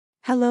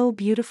Hello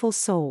beautiful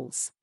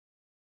souls.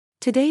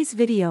 Today's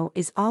video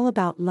is all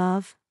about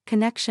love,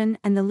 connection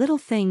and the little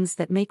things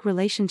that make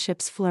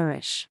relationships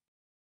flourish.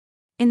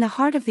 In the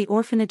heart of the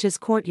orphanage's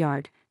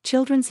courtyard,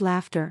 children's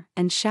laughter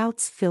and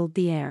shouts filled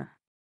the air.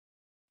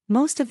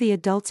 Most of the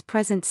adults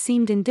present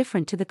seemed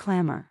indifferent to the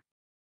clamor.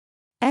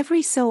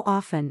 Every so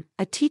often,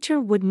 a teacher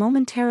would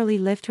momentarily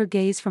lift her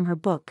gaze from her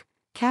book,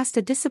 cast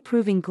a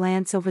disapproving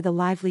glance over the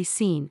lively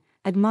scene,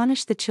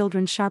 admonish the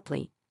children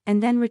sharply,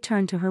 and then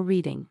return to her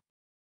reading.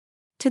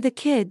 To the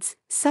kids,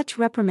 such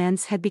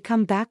reprimands had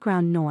become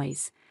background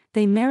noise.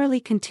 They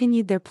merrily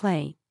continued their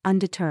play,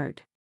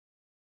 undeterred.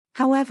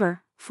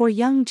 However, for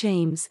young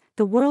James,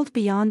 the world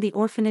beyond the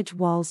orphanage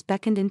walls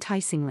beckoned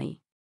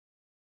enticingly.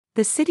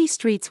 The city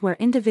streets where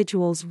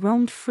individuals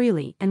roamed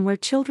freely and where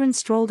children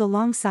strolled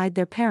alongside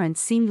their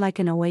parents seemed like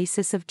an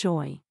oasis of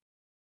joy.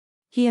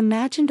 He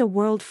imagined a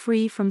world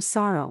free from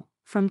sorrow,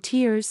 from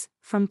tears,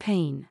 from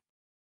pain.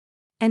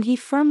 And he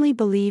firmly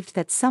believed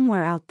that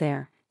somewhere out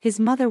there, his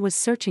mother was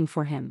searching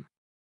for him.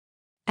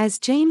 As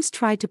James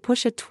tried to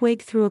push a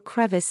twig through a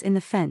crevice in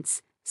the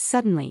fence,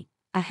 suddenly,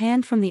 a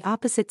hand from the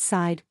opposite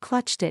side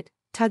clutched it,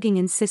 tugging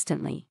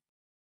insistently.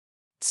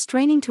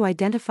 Straining to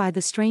identify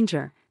the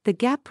stranger, the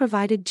gap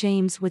provided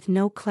James with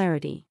no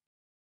clarity.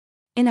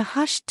 In a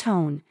hushed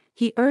tone,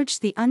 he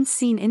urged the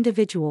unseen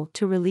individual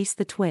to release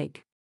the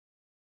twig.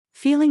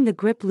 Feeling the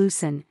grip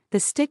loosen, the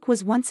stick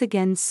was once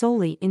again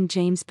solely in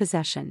James'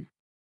 possession.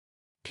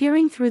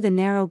 Peering through the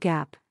narrow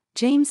gap,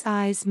 James'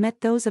 eyes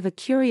met those of a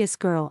curious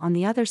girl on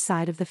the other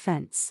side of the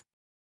fence.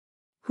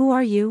 "Who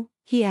are you?"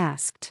 he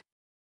asked.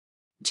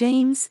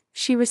 "James,"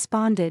 she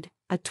responded,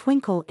 a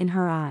twinkle in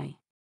her eye.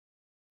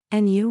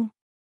 "And you?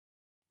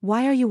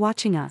 Why are you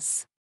watching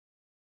us?"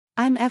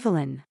 "I'm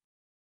Evelyn."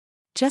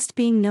 "Just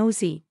being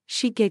nosy,"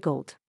 she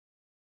giggled.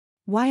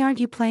 "Why aren't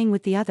you playing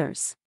with the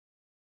others?"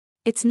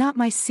 "It's not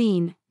my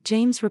scene,"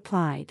 James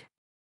replied.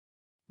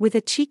 With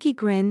a cheeky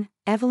grin,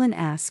 Evelyn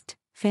asked,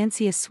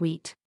 "Fancy a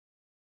sweet?"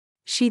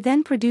 She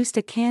then produced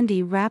a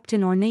candy wrapped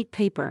in ornate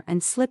paper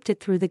and slipped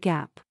it through the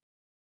gap.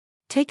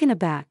 Taken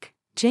aback,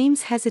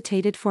 James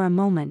hesitated for a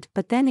moment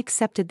but then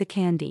accepted the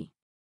candy.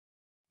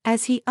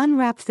 As he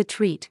unwrapped the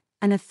treat,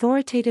 an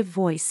authoritative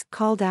voice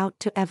called out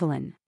to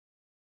Evelyn.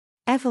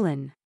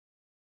 "Evelyn!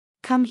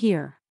 Come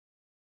here."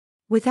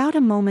 Without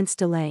a moment's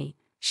delay,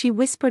 she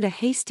whispered a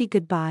hasty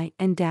goodbye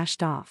and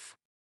dashed off.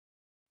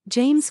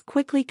 James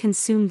quickly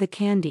consumed the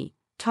candy,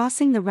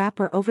 tossing the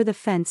wrapper over the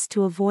fence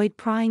to avoid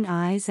prying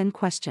eyes and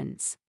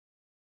questions.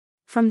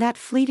 From that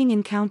fleeting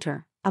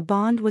encounter, a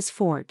bond was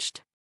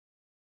forged.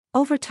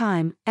 Over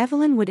time,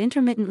 Evelyn would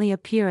intermittently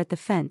appear at the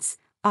fence,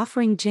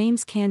 offering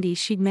James candy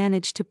she'd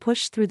managed to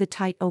push through the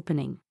tight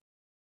opening.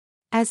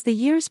 As the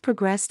years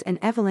progressed and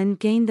Evelyn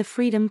gained the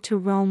freedom to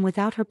roam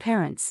without her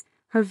parents,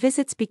 her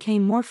visits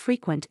became more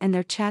frequent and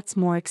their chats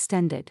more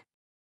extended.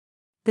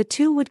 The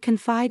two would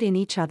confide in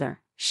each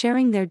other,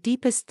 sharing their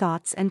deepest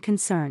thoughts and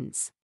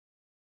concerns.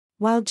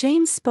 While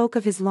James spoke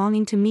of his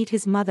longing to meet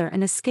his mother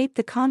and escape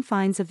the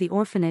confines of the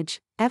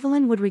orphanage,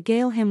 Evelyn would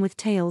regale him with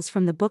tales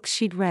from the books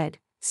she'd read,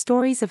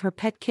 stories of her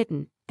pet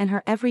kitten, and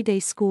her everyday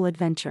school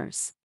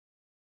adventures.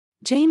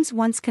 James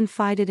once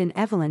confided in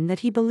Evelyn that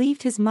he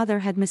believed his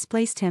mother had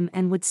misplaced him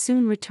and would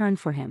soon return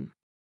for him.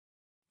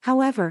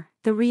 However,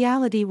 the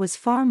reality was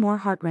far more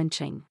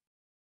heart-wrenching.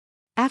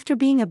 After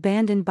being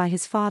abandoned by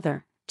his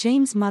father,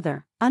 James'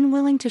 mother,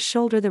 unwilling to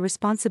shoulder the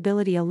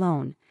responsibility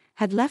alone,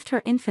 had left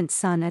her infant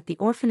son at the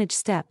orphanage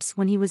steps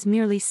when he was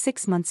merely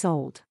 6 months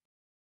old.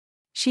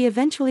 She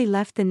eventually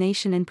left the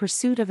nation in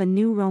pursuit of a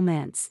new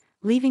romance,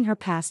 leaving her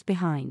past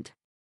behind.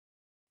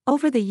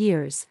 Over the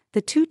years,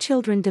 the two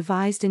children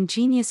devised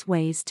ingenious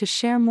ways to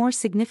share more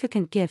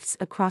significant gifts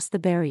across the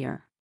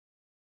barrier.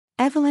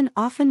 Evelyn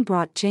often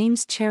brought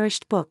James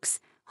cherished books,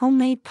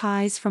 homemade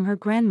pies from her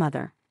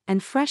grandmother,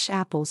 and fresh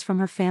apples from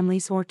her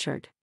family's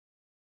orchard.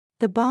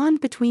 The bond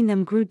between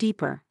them grew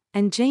deeper,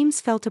 and James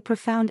felt a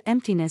profound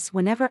emptiness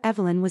whenever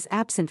Evelyn was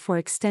absent for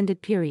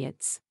extended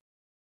periods.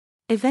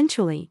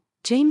 Eventually,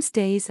 James'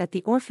 days at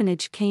the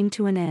orphanage came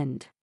to an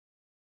end.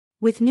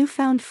 With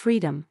newfound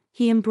freedom,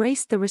 he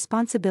embraced the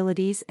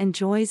responsibilities and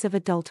joys of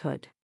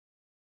adulthood.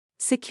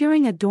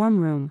 Securing a dorm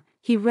room,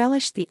 he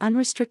relished the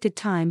unrestricted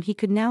time he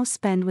could now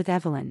spend with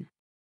Evelyn.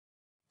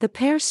 The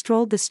pair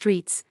strolled the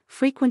streets,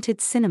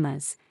 frequented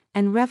cinemas,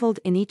 and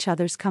reveled in each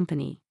other's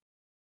company.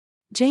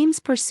 James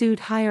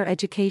pursued higher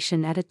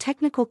education at a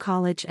technical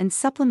college and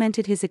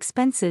supplemented his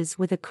expenses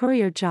with a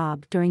courier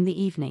job during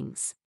the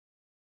evenings.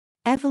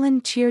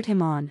 Evelyn cheered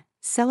him on,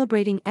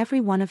 celebrating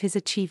every one of his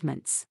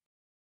achievements.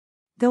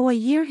 Though a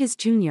year his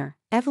junior,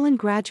 Evelyn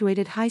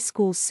graduated high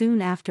school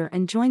soon after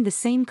and joined the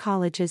same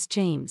college as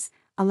James,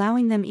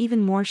 allowing them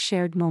even more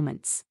shared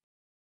moments.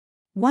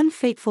 One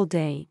fateful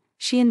day,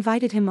 she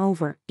invited him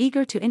over,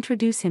 eager to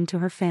introduce him to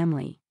her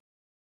family.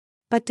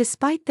 But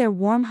despite their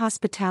warm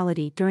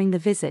hospitality during the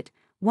visit,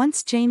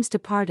 once James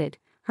departed,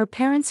 her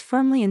parents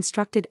firmly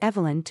instructed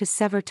Evelyn to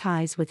sever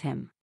ties with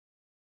him.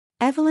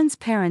 Evelyn's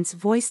parents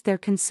voiced their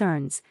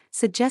concerns,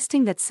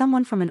 suggesting that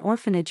someone from an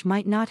orphanage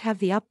might not have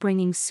the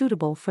upbringing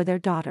suitable for their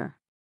daughter.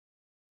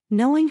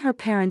 Knowing her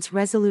parents'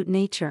 resolute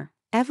nature,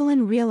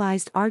 Evelyn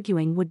realized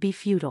arguing would be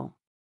futile.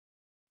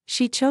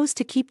 She chose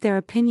to keep their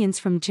opinions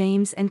from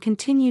James and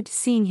continued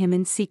seeing him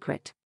in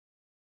secret.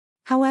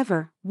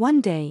 However,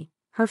 one day,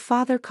 her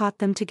father caught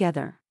them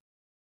together.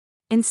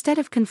 Instead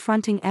of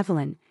confronting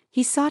Evelyn,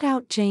 he sought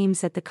out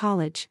James at the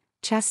college,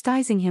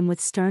 chastising him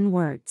with stern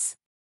words.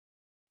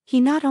 He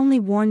not only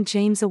warned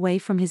James away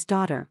from his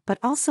daughter but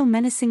also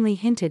menacingly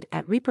hinted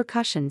at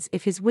repercussions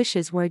if his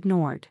wishes were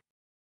ignored.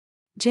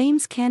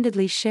 James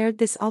candidly shared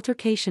this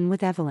altercation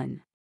with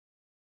Evelyn.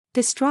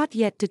 Distraught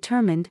yet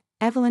determined,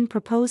 Evelyn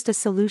proposed a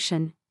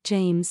solution.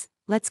 "James,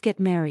 let's get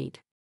married.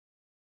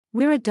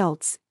 We're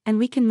adults, and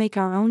we can make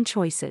our own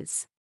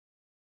choices.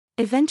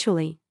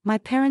 Eventually, my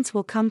parents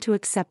will come to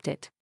accept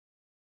it."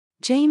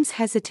 James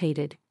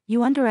hesitated.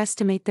 "You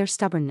underestimate their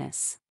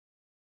stubbornness.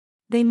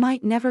 They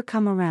might never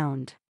come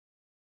around."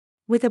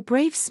 With a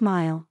brave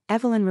smile,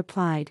 Evelyn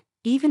replied,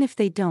 "Even if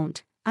they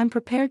don't, I'm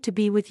prepared to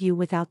be with you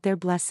without their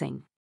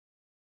blessing."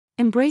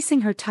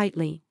 Embracing her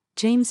tightly,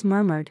 James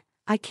murmured,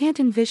 "I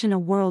can't envision a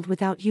world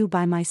without you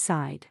by my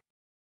side."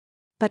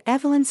 But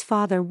Evelyn's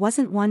father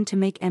wasn't one to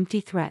make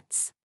empty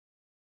threats.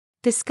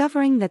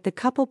 Discovering that the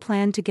couple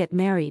planned to get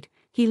married,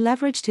 he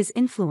leveraged his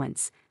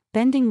influence,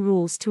 bending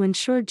rules to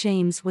ensure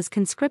James was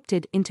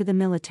conscripted into the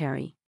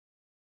military.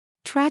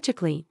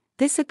 Tragically,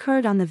 this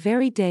occurred on the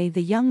very day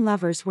the young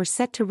lovers were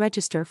set to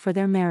register for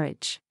their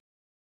marriage.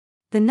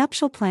 The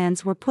nuptial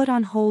plans were put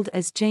on hold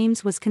as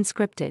James was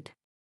conscripted.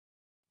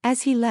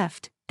 As he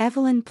left,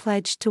 Evelyn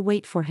pledged to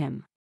wait for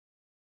him.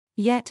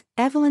 Yet,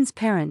 Evelyn's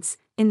parents,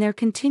 in their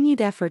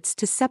continued efforts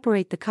to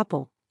separate the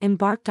couple,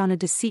 embarked on a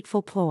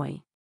deceitful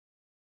ploy.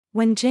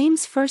 When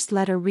James' first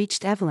letter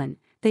reached Evelyn,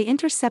 they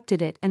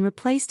intercepted it and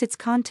replaced its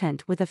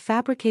content with a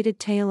fabricated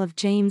tale of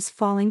James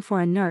falling for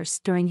a nurse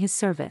during his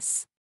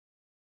service.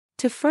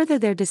 To further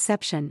their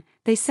deception,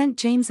 they sent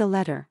James a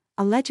letter,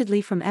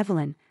 allegedly from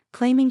Evelyn,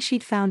 claiming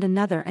she'd found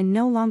another and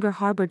no longer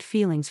harbored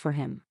feelings for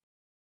him.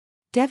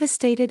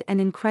 Devastated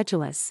and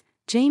incredulous,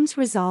 James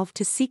resolved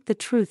to seek the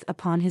truth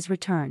upon his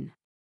return.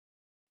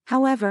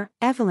 However,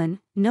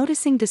 Evelyn,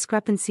 noticing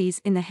discrepancies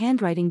in the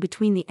handwriting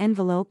between the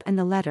envelope and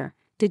the letter,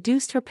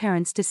 deduced her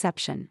parents'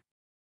 deception.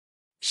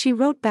 She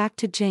wrote back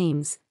to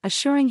James,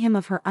 assuring him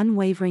of her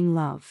unwavering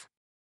love.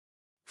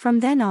 From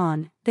then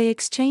on, they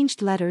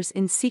exchanged letters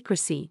in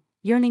secrecy,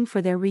 yearning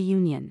for their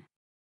reunion.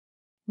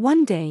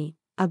 One day,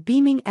 a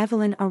beaming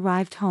Evelyn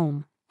arrived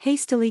home,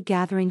 hastily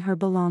gathering her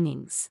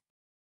belongings.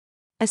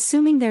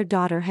 Assuming their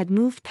daughter had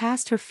moved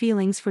past her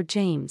feelings for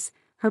James,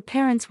 her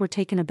parents were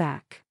taken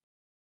aback.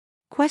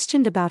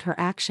 Questioned about her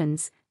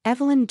actions,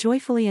 Evelyn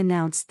joyfully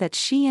announced that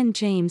she and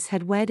James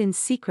had wed in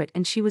secret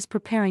and she was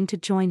preparing to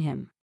join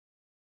him.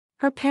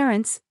 Her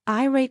parents,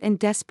 irate and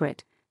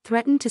desperate,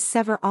 threatened to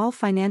sever all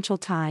financial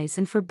ties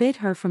and forbid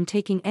her from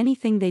taking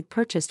anything they'd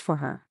purchased for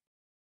her.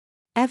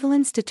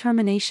 Evelyn's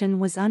determination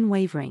was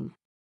unwavering.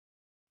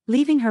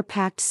 Leaving her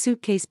packed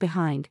suitcase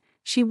behind,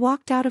 she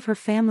walked out of her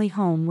family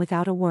home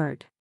without a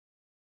word.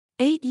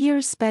 8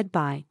 years sped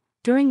by,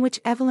 during which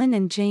Evelyn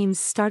and James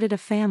started a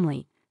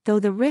family, though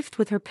the rift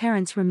with her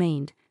parents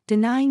remained,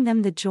 denying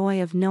them the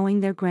joy of knowing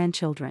their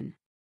grandchildren.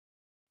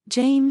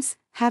 James,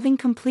 having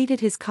completed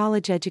his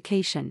college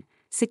education,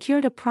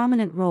 secured a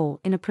prominent role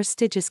in a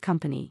prestigious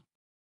company.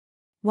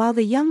 While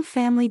the young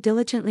family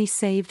diligently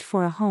saved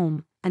for a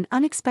home, an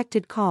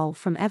unexpected call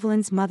from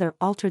Evelyn's mother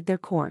altered their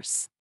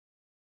course.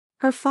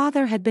 Her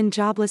father had been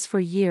jobless for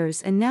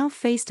years and now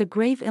faced a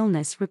grave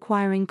illness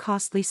requiring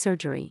costly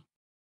surgery.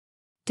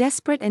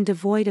 Desperate and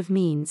devoid of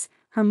means,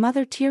 her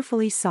mother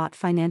tearfully sought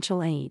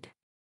financial aid.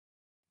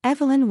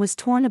 Evelyn was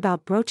torn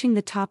about broaching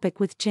the topic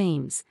with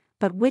James,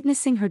 but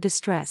witnessing her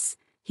distress,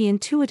 he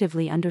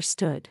intuitively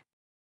understood.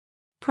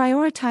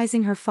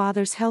 Prioritizing her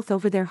father's health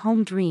over their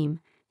home dream,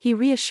 he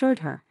reassured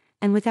her,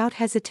 and without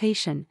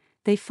hesitation,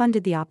 they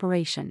funded the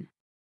operation.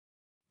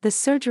 The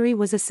surgery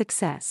was a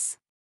success.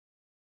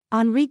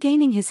 On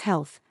regaining his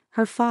health,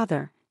 her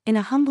father, in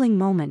a humbling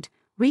moment,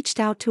 reached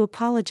out to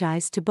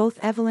apologize to both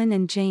Evelyn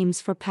and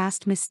James for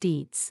past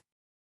misdeeds.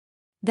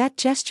 That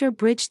gesture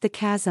bridged the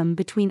chasm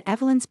between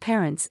Evelyn's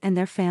parents and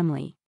their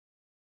family.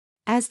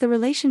 As the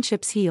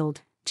relationships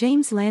healed,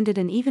 James landed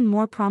an even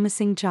more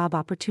promising job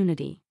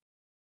opportunity.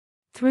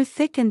 Through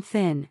thick and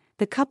thin,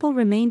 the couple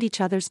remained each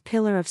other's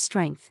pillar of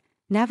strength,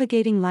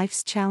 navigating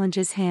life's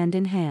challenges hand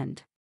in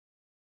hand.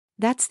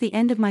 That's the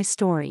end of my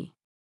story.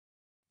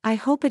 I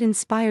hope it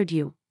inspired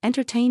you,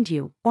 entertained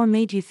you, or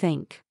made you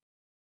think.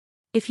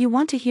 If you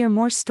want to hear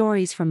more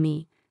stories from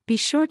me, be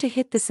sure to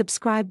hit the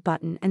subscribe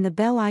button and the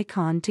bell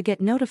icon to get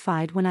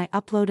notified when I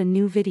upload a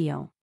new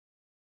video.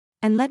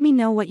 And let me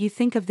know what you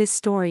think of this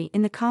story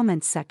in the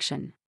comments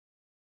section.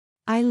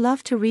 I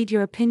love to read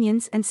your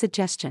opinions and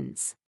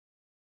suggestions.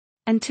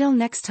 Until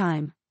next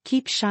time,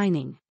 keep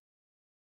shining.